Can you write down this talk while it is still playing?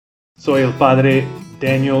Soy el padre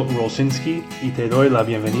Daniel Rosinski y te doy la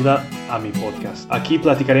bienvenida a mi podcast. Aquí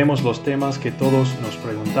platicaremos los temas que todos nos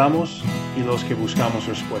preguntamos y los que buscamos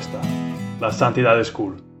respuesta. La santidad es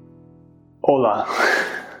cool. Hola,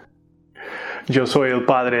 yo soy el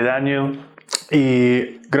padre Daniel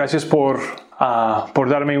y gracias por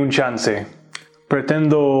darme un chance.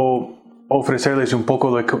 Pretendo ofrecerles un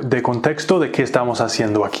poco de contexto de qué estamos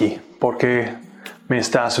haciendo aquí, por qué me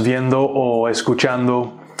estás viendo o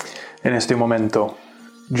escuchando en este momento.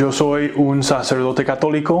 Yo soy un sacerdote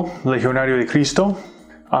católico, legionario de Cristo,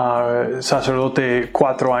 sacerdote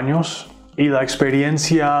 4 años, y la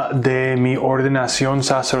experiencia de mi ordenación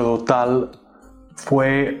sacerdotal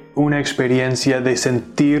fue una experiencia de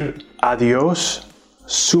sentir a Dios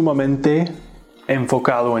sumamente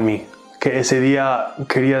enfocado en mí. Que ese día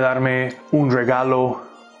quería darme un regalo,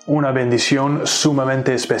 una bendición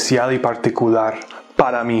sumamente especial y particular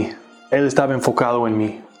para mí. Él estaba enfocado en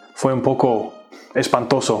mí. Fue un poco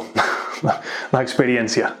espantoso la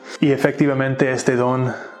experiencia. Y efectivamente este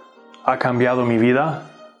don ha cambiado mi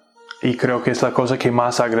vida y creo que es la cosa que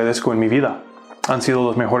más agradezco en mi vida. Han sido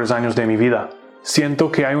los mejores años de mi vida.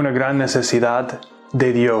 Siento que hay una gran necesidad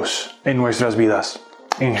de Dios en nuestras vidas,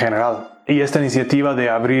 en general. Y esta iniciativa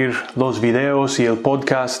de abrir los videos y el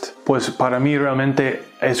podcast, pues para mí realmente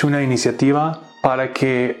es una iniciativa para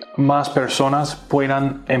que más personas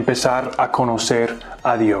puedan empezar a conocer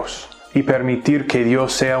a Dios y permitir que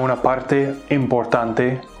Dios sea una parte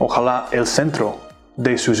importante, ojalá el centro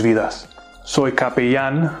de sus vidas. Soy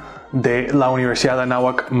capellán de la Universidad de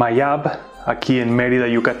Anáhuac Mayab, aquí en Mérida,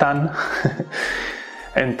 Yucatán.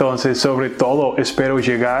 Entonces, sobre todo, espero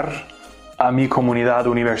llegar a mi comunidad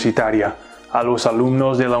universitaria, a los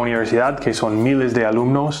alumnos de la universidad, que son miles de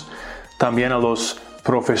alumnos, también a los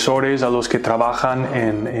profesores, a los que trabajan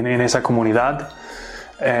en esa comunidad.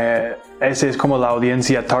 Esa es como la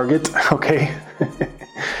audiencia target, ¿ok?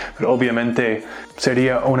 Pero obviamente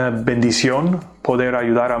sería una bendición poder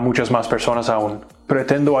ayudar a muchas más personas aún.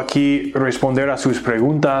 Pretendo aquí responder a sus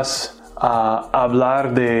preguntas,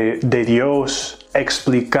 hablar de Dios,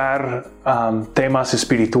 explicar temas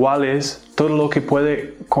espirituales, todo lo que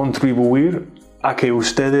puede contribuir a que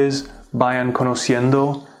ustedes vayan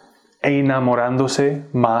conociendo e enamorándose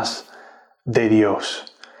más de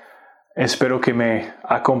Dios. Espero que me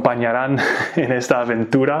acompañarán en esta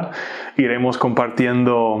aventura. Iremos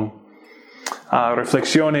compartiendo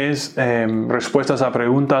reflexiones, respuestas a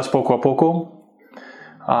preguntas poco a poco.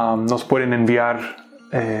 Nos pueden enviar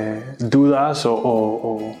dudas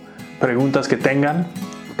o preguntas que tengan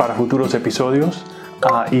para futuros episodios.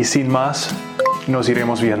 Y sin más, nos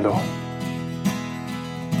iremos viendo.